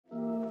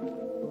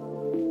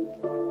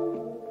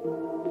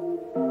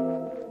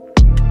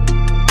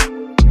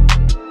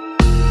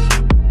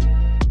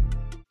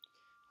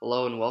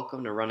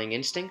welcome to Running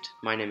Instinct.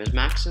 My name is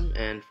Maxim,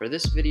 and for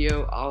this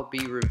video I'll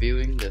be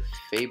reviewing the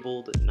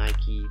fabled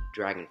Nike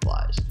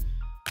Dragonflies.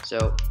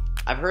 So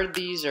I've heard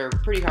these are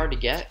pretty hard to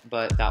get,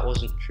 but that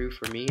wasn't true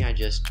for me. I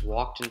just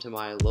walked into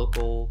my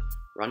local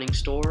running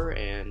store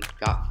and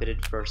got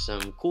fitted for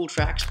some cool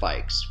track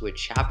spikes,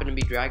 which happen to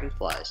be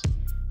Dragonflies.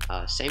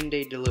 Same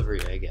day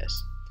delivery, I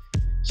guess.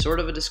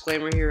 Sort of a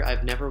disclaimer here,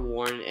 I've never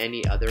worn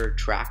any other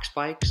track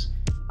spikes.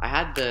 I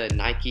had the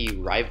Nike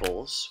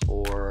Rivals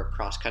for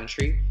cross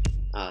country.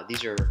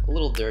 These are a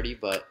little dirty,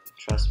 but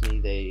trust me,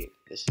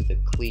 this is the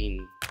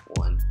clean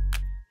one.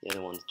 The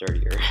other one's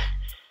dirtier.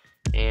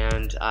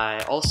 And I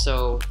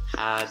also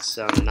had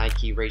some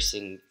Nike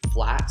racing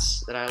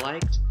flats that I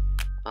liked.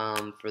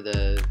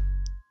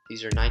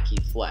 These are Nike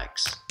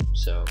Flex.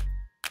 So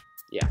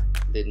yeah,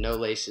 the no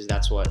laces,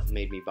 that's what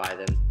made me buy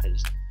them. I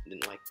just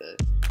didn't like the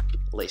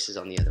laces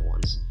on the other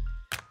ones.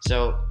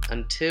 So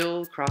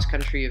until cross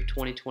country of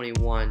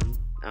 2021,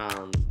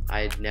 I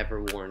had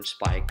never worn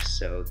spikes,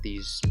 so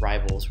these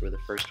Rivals were the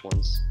first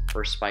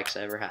spikes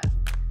I ever had.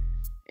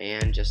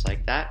 And just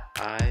like that,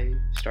 I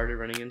started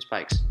running in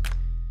spikes.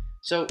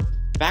 So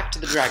back to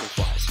the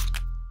Dragonflies.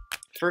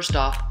 First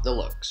off, the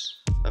looks.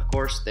 Of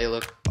course, they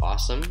look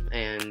awesome,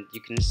 and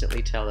you can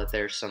instantly tell that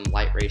they're some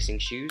light racing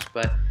shoes,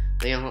 but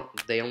they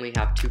only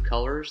have two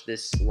colors,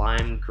 this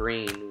lime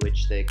green,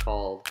 which they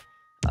call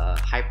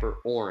hyper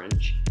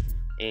orange,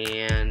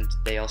 and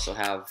they also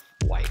have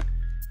white.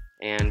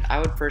 And I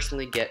would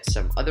personally get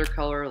some other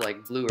color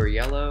like blue or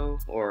yellow,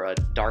 or a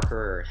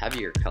darker or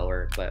heavier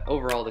color, but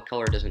overall the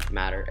color doesn't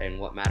matter, and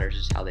what matters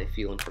is how they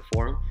feel and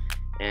perform.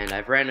 And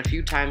I've ran a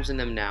few times in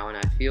them now, and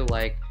I feel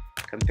like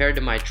compared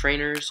to my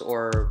trainers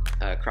or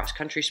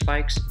cross-country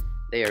spikes,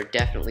 they are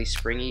definitely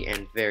springy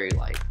and very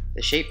light.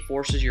 The shape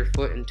forces your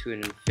foot into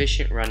an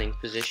efficient running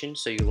position,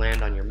 so you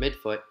land on your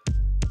midfoot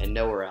and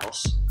nowhere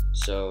else.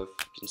 So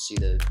if you can see,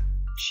 the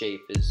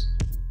shape is,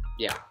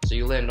 yeah, so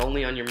you land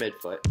only on your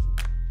midfoot.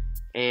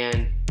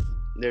 And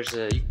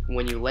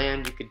when you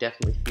land, you could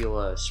definitely feel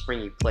a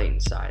springy plate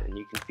inside, and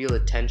you can feel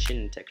the tension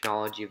and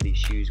technology of these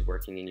shoes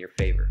working in your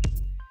favor.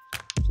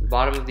 So the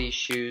bottom of these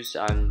shoes,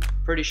 I'm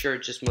pretty sure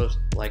it's just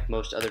like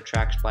most other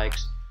track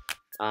spikes.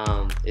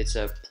 It's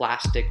a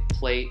plastic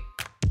plate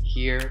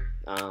here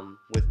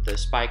with the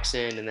spikes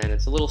in, and then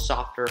it's a little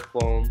softer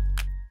foam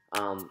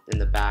in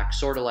the back,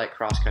 sort of like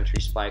cross-country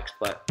spikes,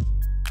 but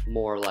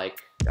more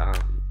like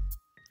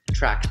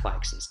track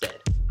spikes instead.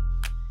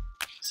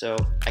 So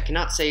I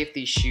cannot say if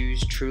these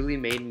shoes truly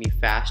made me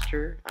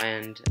faster,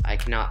 and I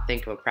cannot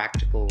think of a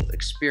practical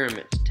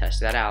experiment to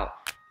test that out,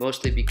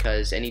 mostly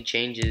because any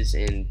changes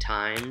in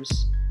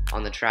times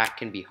on the track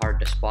can be hard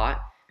to spot,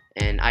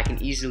 and I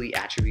can easily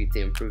attribute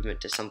the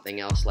improvement to something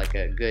else, like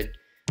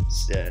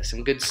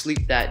some good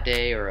sleep that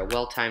day, or a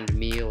well-timed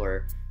meal,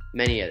 or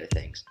many other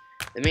things.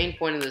 The main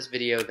point of this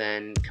video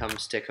then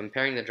comes to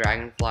comparing the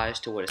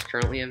Dragonflies to what is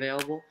currently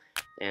available,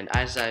 and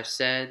as I've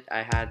said,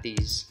 I had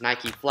these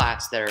Nike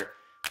flats that are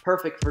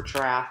perfect for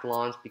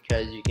triathlons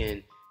because you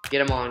can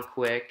get them on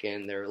quick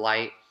and they're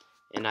light.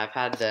 And I've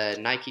had the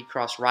Nike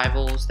Cross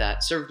Rivals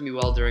that served me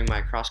well during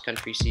my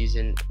cross-country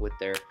season with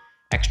their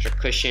extra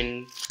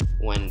cushion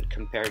when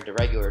compared to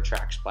regular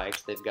track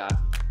spikes. They've got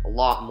a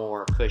lot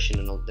more cushion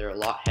and they're a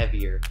lot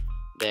heavier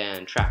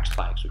than track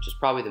spikes, which is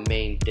probably the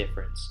main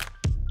difference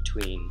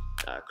between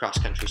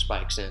cross-country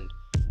spikes and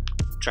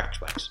track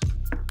spikes.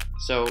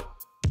 So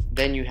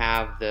then you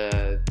have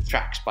the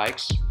track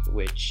spikes,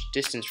 which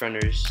distance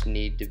runners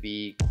need to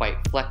be quite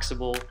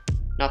flexible.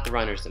 Not the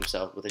runners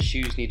themselves, but the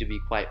shoes need to be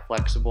quite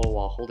flexible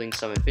while holding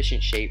some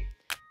efficient shape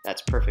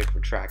that's perfect for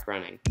track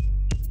running.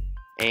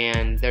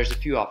 And there's a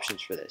few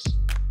options for this.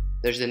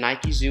 There's the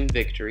Nike Zoom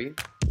Victory,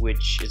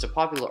 which is a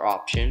popular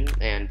option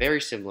and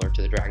very similar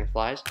to the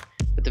Dragonflies,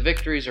 but the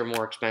Victories are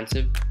more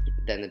expensive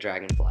than the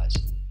Dragonflies.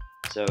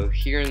 So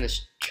here in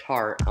this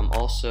chart, I'm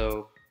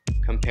also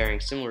comparing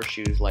similar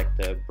shoes like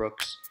the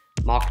Brooks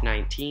Mach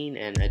 19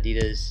 and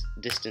Adidas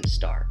Distance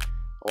Star,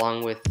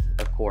 along with,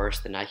 of course,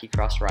 the Nike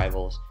Cross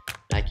Rivals,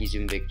 Nike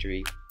Zoom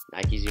Victory,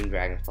 Nike Zoom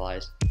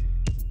Dragonflies.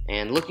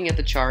 And looking at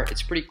the chart,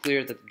 it's pretty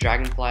clear that the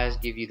Dragonflies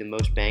give you the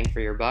most bang for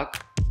your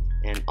buck.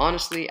 And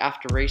honestly,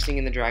 after racing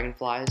in the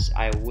Dragonflies,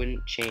 I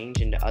wouldn't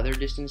change into other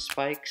distance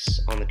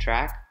spikes on the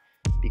track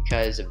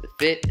because of the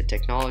fit, the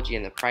technology,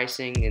 and the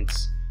pricing.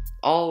 It's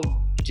all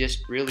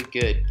just really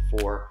good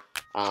for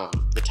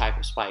the type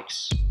of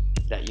spikes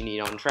that you need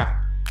on track.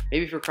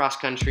 Maybe for cross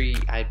country,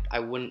 I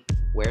wouldn't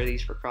wear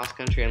these for cross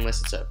country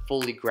unless it's a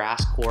fully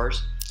grass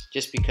course,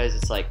 just because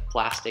it's like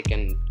plastic,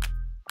 and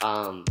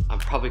I'm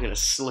probably gonna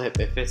slip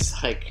if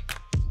it's like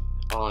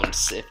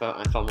if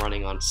I'm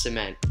running on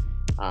cement,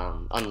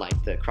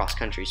 unlike the cross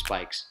country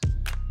spikes.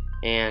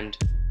 And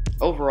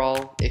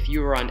overall, if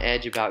you were on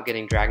edge about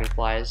getting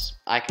Dragonflies,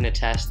 I can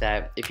attest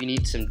that if you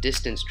need some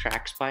distance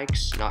track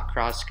spikes, not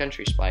cross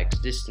country spikes,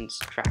 distance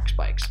track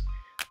spikes,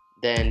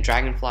 then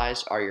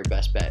Dragonflies are your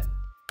best bet.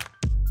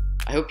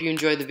 I hope you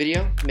enjoyed the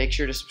video. Make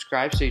sure to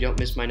subscribe so you don't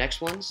miss my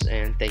next ones,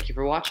 and thank you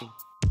for watching.